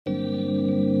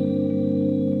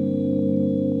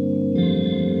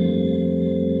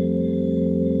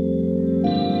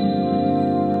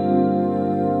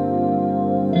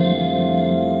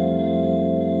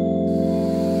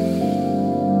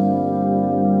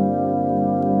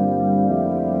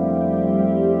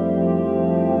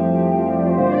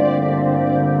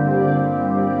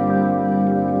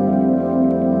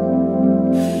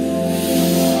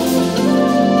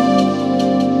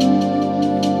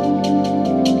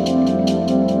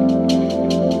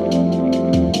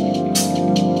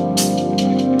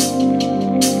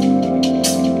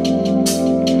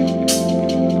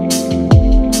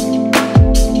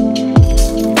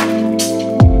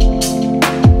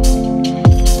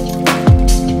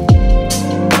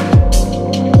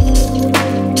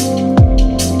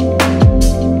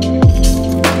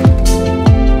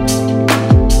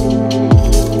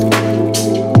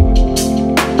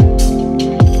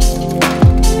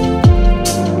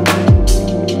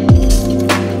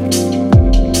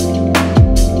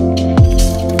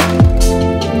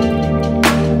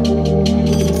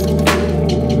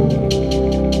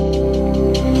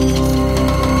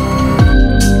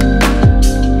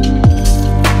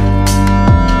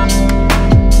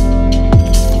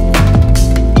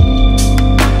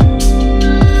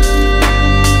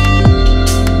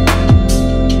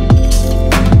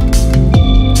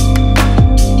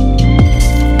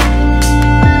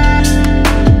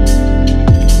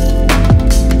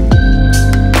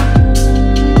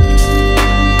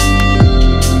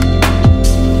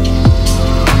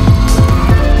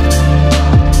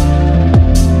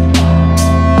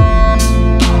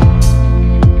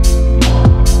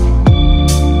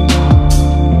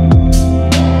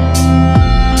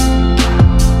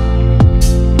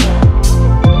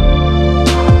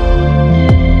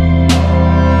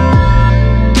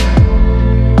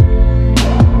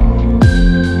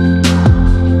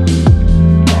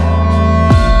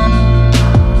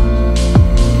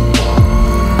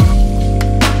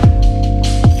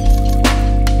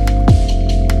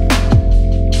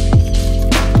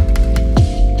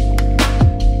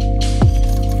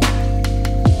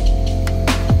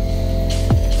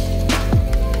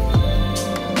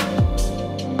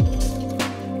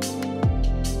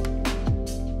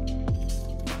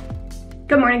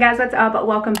guys, what's up?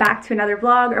 Welcome back to another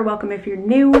vlog, or welcome if you're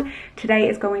new. Today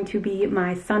is going to be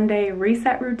my Sunday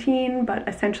reset routine, but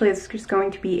essentially it's just going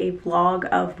to be a vlog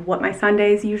of what my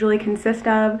Sundays usually consist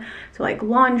of. So like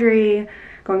laundry,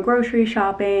 going grocery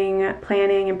shopping,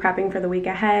 planning and prepping for the week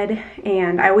ahead.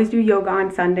 And I always do yoga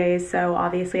on Sundays, so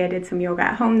obviously I did some yoga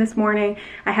at home this morning.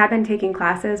 I had been taking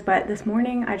classes, but this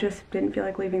morning I just didn't feel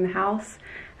like leaving the house.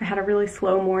 I had a really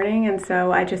slow morning, and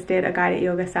so I just did a guided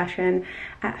yoga session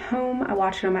at home. I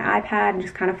watched it on my iPad and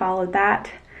just kind of followed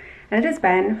that. And it has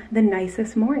been the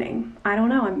nicest morning. I don't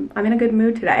know, I'm in a good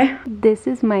mood today. This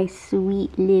is my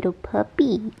sweet little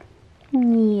puppy.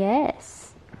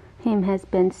 Yes. Him has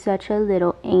been such a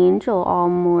little angel all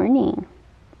morning.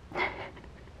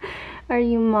 Are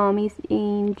you mommy's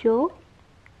angel?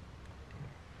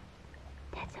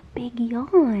 That's a big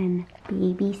yawn.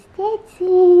 Baby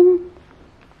Stetson.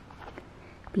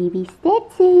 Baby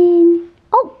Stetson.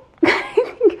 Oh,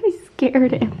 I think I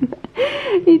scared him.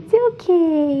 It's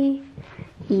okay.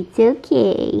 It's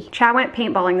okay. Chad went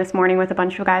paintballing this morning with a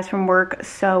bunch of guys from work,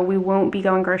 so we won't be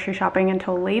going grocery shopping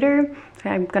until later. So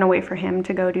I'm gonna wait for him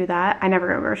to go do that. I never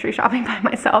go grocery shopping by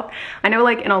myself. I know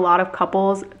like in a lot of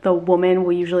couples, the woman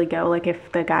will usually go like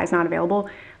if the guy's not available.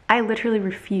 I literally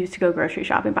refuse to go grocery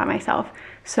shopping by myself.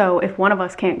 So if one of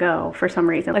us can't go for some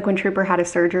reason, like when Trooper had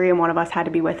his surgery and one of us had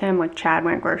to be with him, like Chad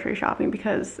went grocery shopping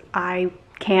because I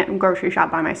can't grocery shop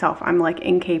by myself. I'm like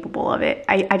incapable of it.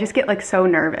 I just get like so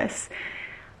nervous.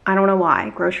 I don't know why.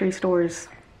 Grocery stores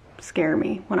scare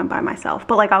me when I'm by myself,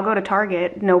 but like I'll go to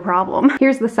Target, no problem.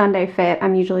 Here's the Sunday fit.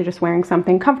 I'm usually just wearing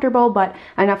something comfortable, but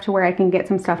enough to where I can get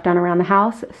some stuff done around the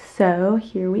house. So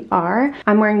here we are.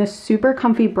 I'm wearing this super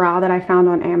comfy bra that I found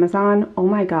on Amazon. Oh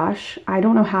my gosh, I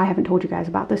don't know how I haven't told you guys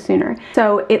about this sooner.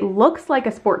 So it looks like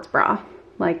a sports bra.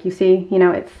 Like you see, you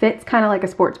know, it fits kind of like a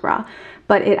sports bra,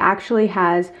 but it actually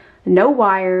has no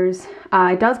wires.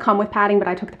 It does come with padding, but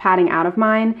I took the padding out of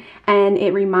mine, and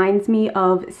it reminds me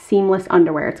of seamless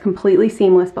underwear. It's completely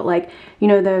seamless, but like, you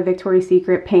know, the Victoria's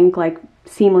Secret pink like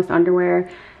seamless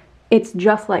underwear, it's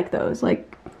just like those, like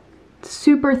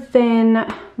super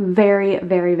thin, very,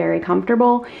 very, very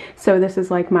comfortable. So this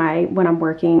is like my, when I'm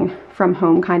working from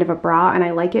home, kind of a bra, and I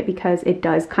like it because it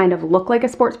does kind of look like a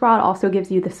sports bra. It also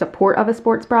gives you the support of a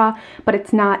sports bra, but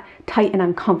it's not tight and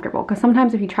uncomfortable, because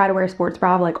sometimes if you try to wear a sports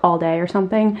bra like all day or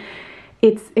something,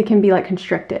 it can be like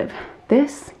constrictive.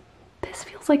 This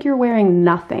feels like you're wearing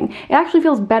nothing. It actually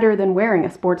feels better than wearing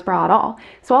a sports bra at all.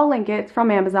 So I'll link it. It's from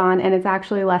Amazon, and it's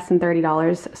actually less than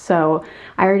 $30. So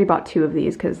I already bought 2 of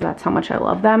these because that's how much I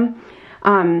love them.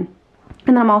 And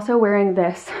then I'm also wearing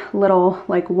this little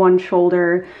like one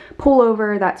shoulder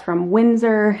pullover that's from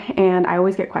Windsor, and I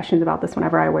always get questions about this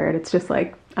whenever I wear it. It's just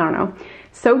like, I don't know,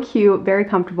 so cute, very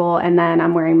comfortable. And then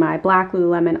I'm wearing my black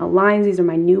Lululemon Aligns. These are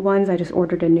my new ones. I just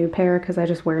ordered a new pair because I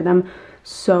just wear them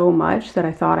so much that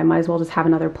I thought I might as well just have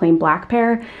another plain black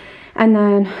pair. And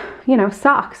then, you know,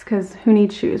 socks, because who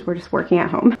needs shoes? We're just working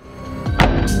at home.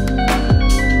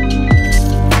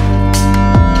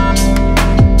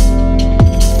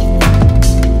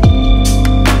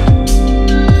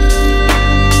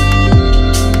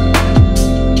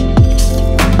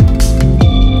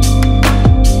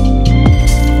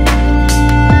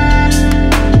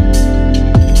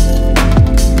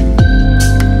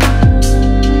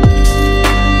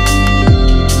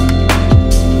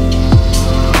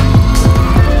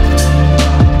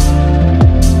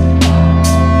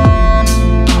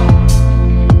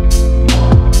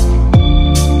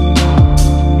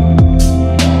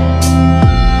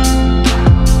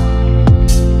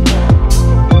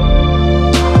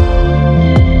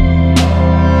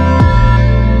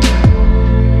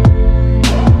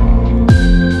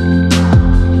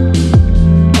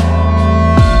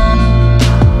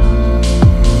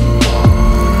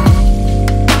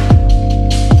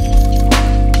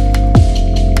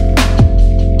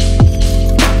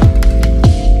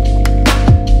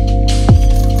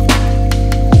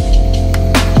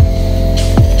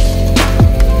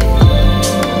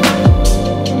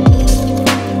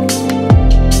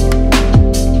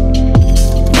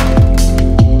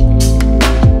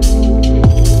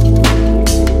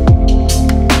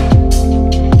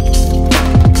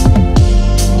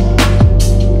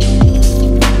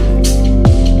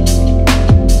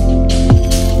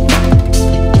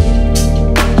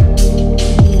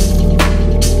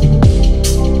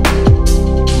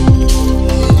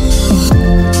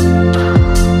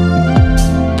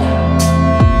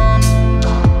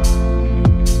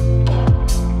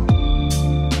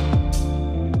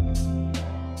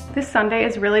 This Sunday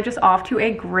is really just off to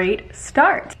a great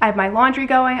start. I have my laundry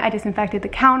going. I disinfected the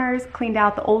counters, cleaned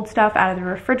out the old stuff out of the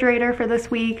refrigerator for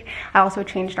this week. I also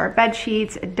changed our bed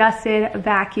sheets, dusted,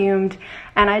 vacuumed,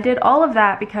 and I did all of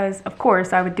that because, of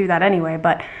course, I would do that anyway,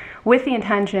 but with the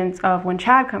intentions of when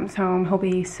Chad comes home, he'll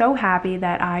be so happy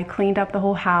that I cleaned up the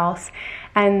whole house,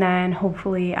 and then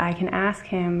hopefully I can ask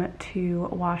him to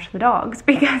wash the dogs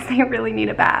because they really need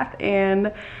a bath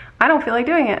and I don't feel like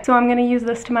doing it. So I'm gonna use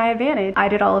this to my advantage. I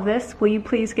did all of this. Will you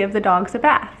please give the dogs a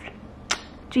bath?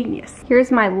 Genius.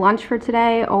 Here's my lunch for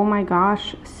today. Oh my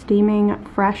gosh, steaming,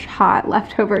 fresh, hot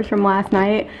leftovers from last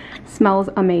night. Smells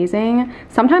amazing.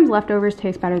 Sometimes leftovers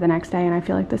taste better the next day, and I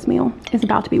feel like this meal is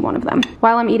about to be one of them.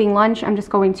 While I'm eating lunch, I'm just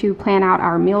going to plan out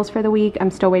our meals for the week. I'm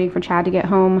still waiting for Chad to get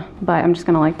home, but I'm just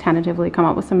gonna like tentatively come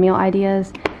up with some meal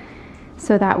ideas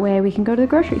so that way we can go to the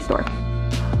grocery store.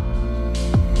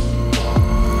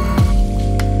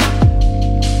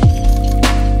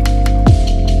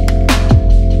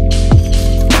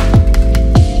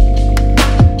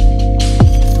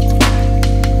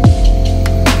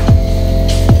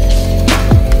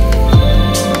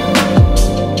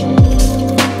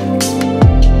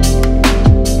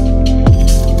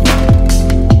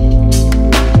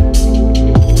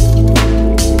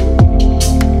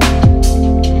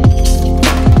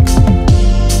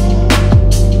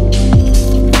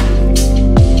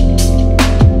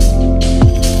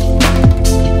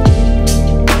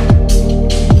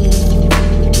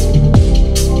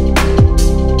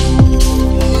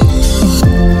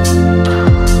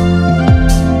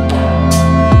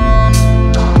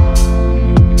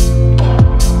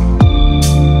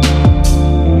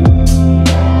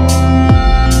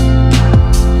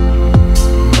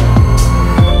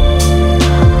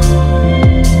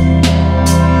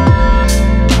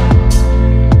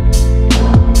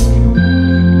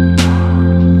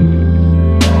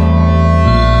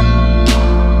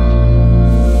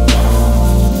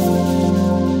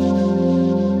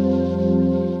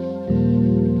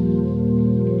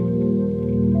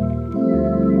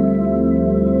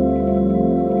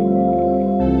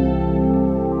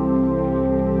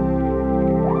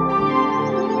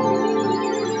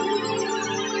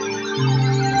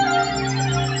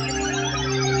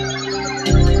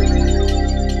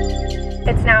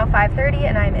 It's now 5:30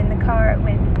 and I'm in the car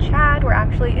with Chad. We're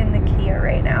actually in the Kia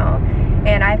right now.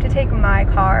 And I have to take my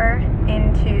car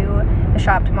into the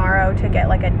shop tomorrow to get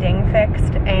like a ding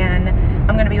fixed. And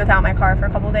I'm gonna be without my car for a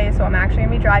couple days, so I'm actually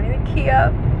gonna be driving the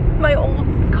Kia, my old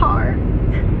car.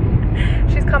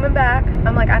 She's coming back.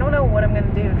 I'm like, I don't know what I'm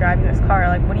gonna do driving this car.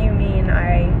 Like, what do you mean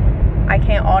I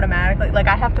can't automatically, like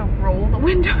I have to roll the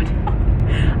window down.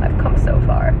 I've come so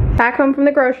far. Back home from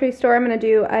the grocery store, I'm gonna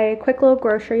do a quick little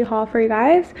grocery haul for you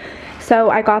guys. So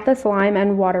I got this lime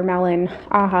and watermelon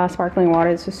AHA sparkling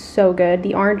water. This is so good.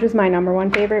 The orange is my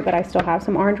 #1 favorite, but I still have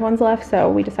some orange ones left, so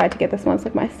we decided to get this one. It's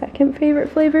like my 2nd favorite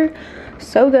flavor.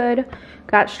 So good.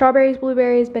 Got strawberries,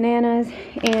 blueberries, bananas,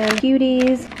 and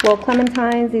cuties, little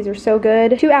clementines. These are so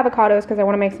good. 2 avocados because I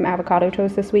want to make some avocado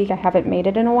toast this week. I haven't made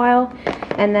it in a while.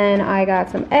 And then I got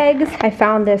some eggs. I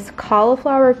found this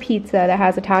cauliflower pizza that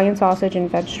has Italian sausage and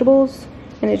vegetables,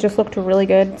 and it just looked really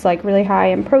good. It's like really high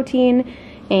in protein,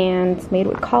 and it's made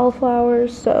with cauliflower,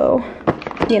 so,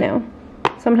 you know,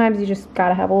 sometimes you just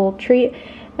gotta have a little treat.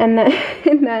 And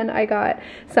then I got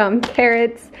some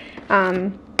carrots,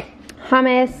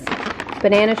 hummus,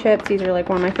 banana chips. These are like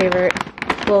one of my favorite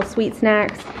little sweet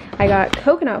snacks. I got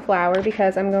coconut flour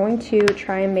because I'm going to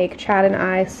try and make Chad and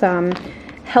I some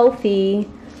healthy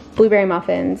blueberry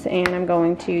muffins, and I'm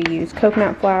going to use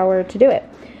coconut flour to do it.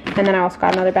 And then I also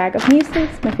got another bag of muesli,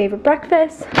 my favorite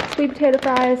breakfast, sweet potato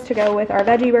fries to go with our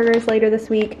veggie burgers later this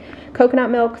week, coconut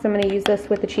milk because I'm going to use this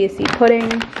with the chia seed pudding,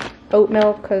 oat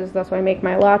milk because that's what I make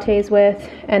my lattes with,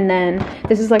 and then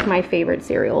this is like my favorite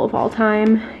cereal of all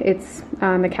time. It's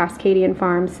the Cascadian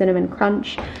Farm Cinnamon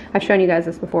Crunch. I've shown you guys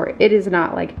this before. It is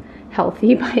not like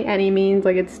healthy by any means,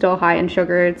 like it's still high in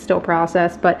sugar, it's still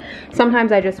processed, but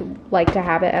sometimes I just like to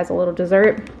have it as a little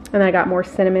dessert. And then I got more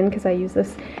cinnamon because I use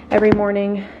this every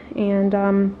morning, and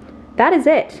that is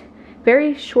it.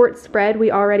 Very short spread.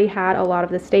 We already had a lot of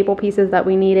the staple pieces that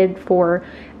we needed for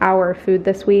our food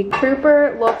this week.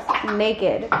 Trooper looks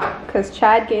naked because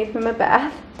Chad gave him a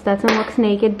bath. Stetson looks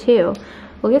naked too.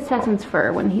 Look at Stetson's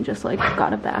fur when he just like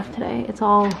got a bath today. It's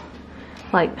all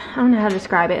like, I don't know how to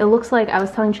describe it. It looks like, I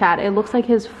was telling Chad, it looks like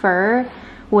his fur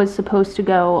was supposed to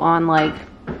go on like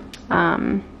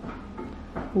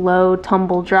low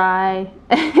tumble dry,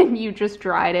 and you just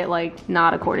dried it like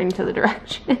not according to the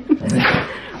directions.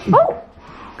 Oh,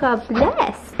 God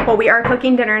bless. Well, we are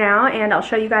cooking dinner now, and I'll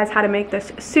show you guys how to make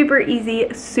this super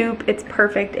easy soup. It's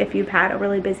perfect if you've had a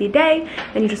really busy day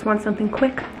and you just want something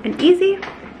quick and easy.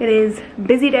 It is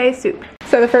busy day soup.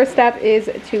 So the first step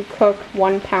is to cook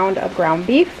 1 pound of ground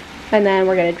beef, and then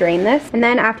we're gonna drain this. And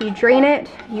then after you drain it,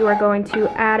 you are going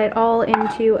to add it all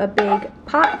into a big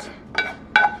pot,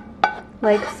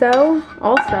 like so.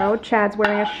 Also, Chad's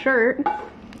wearing a shirt.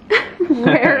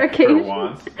 Rare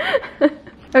occasion.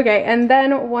 Okay, and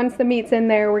then once the meat's in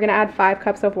there, we're gonna add 5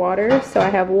 cups of water. So I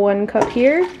have 1 cup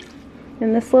here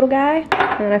in this little guy,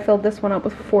 and then I filled this one up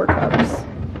with 4 cups.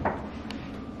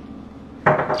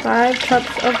 5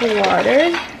 cups of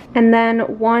water, and then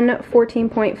 1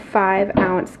 14.5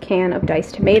 ounce can of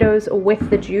diced tomatoes with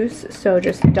the juice. So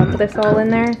just dump this all in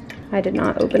there. I did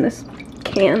not open this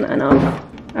can enough.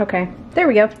 Okay, there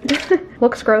we go.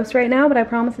 Looks gross right now, but I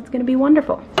promise it's gonna be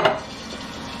wonderful.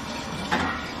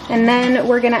 And then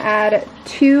we're gonna add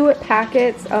 2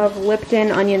 packets of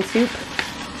Lipton onion soup.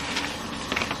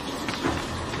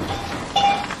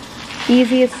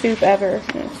 Easiest soup ever.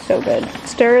 It's so good.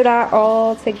 Stir that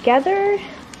all together.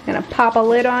 Gonna pop a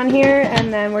lid on here,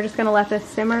 and then we're just gonna let this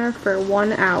simmer for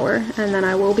 1 hour, and then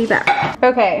I will be back.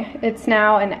 Okay, it's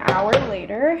now an hour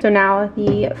later. So now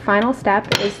the final step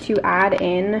is to add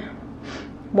in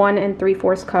 1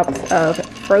 3/4 cups of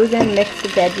frozen mixed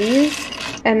veggies,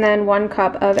 and then 1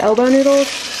 cup of elbow noodles.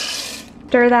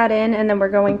 Stir that in, and then we're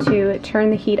going to turn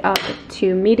the heat up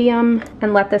to medium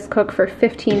and let this cook for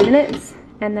 15 minutes,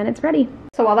 and then it's ready.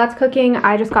 So while that's cooking,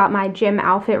 I just got my gym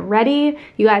outfit ready.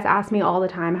 You guys ask me all the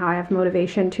time how I have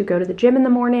motivation to go to the gym in the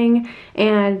morning,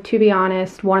 and to be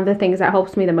honest, one of the things that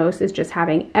helps me the most is just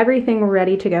having everything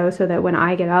ready to go so that when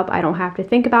I get up, I don't have to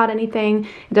think about anything.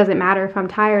 It doesn't matter if I'm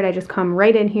tired, I just come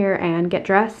right in here and get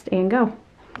dressed and go.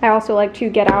 I also like to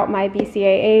get out my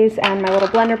BCAAs and my little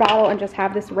blender bottle and just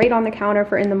have this right on the counter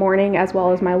for in the morning, as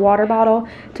well as my water bottle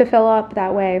to fill up.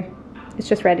 That way it's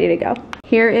just ready to go.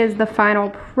 Here is the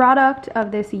final product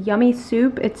of this yummy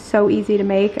soup. It's so easy to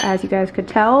make, as you guys could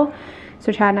tell.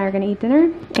 So Chad and I are gonna eat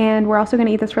dinner, and we're also gonna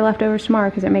eat this for leftovers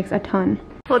tomorrow because it makes a ton.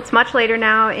 Well, it's much later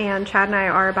now, and Chad and I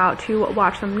are about to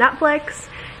watch some Netflix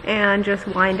and just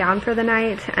wind down for the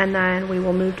night, and then we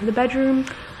will move to the bedroom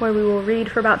where we will read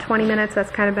for about 20 minutes. That's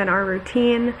kind of been our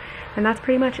routine, and that's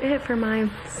pretty much it for my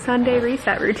Sunday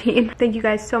reset routine. Thank you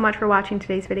guys so much for watching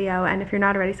today's video, and if you're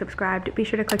not already subscribed, be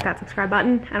sure to click that subscribe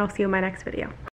button, and I'll see you in my next video.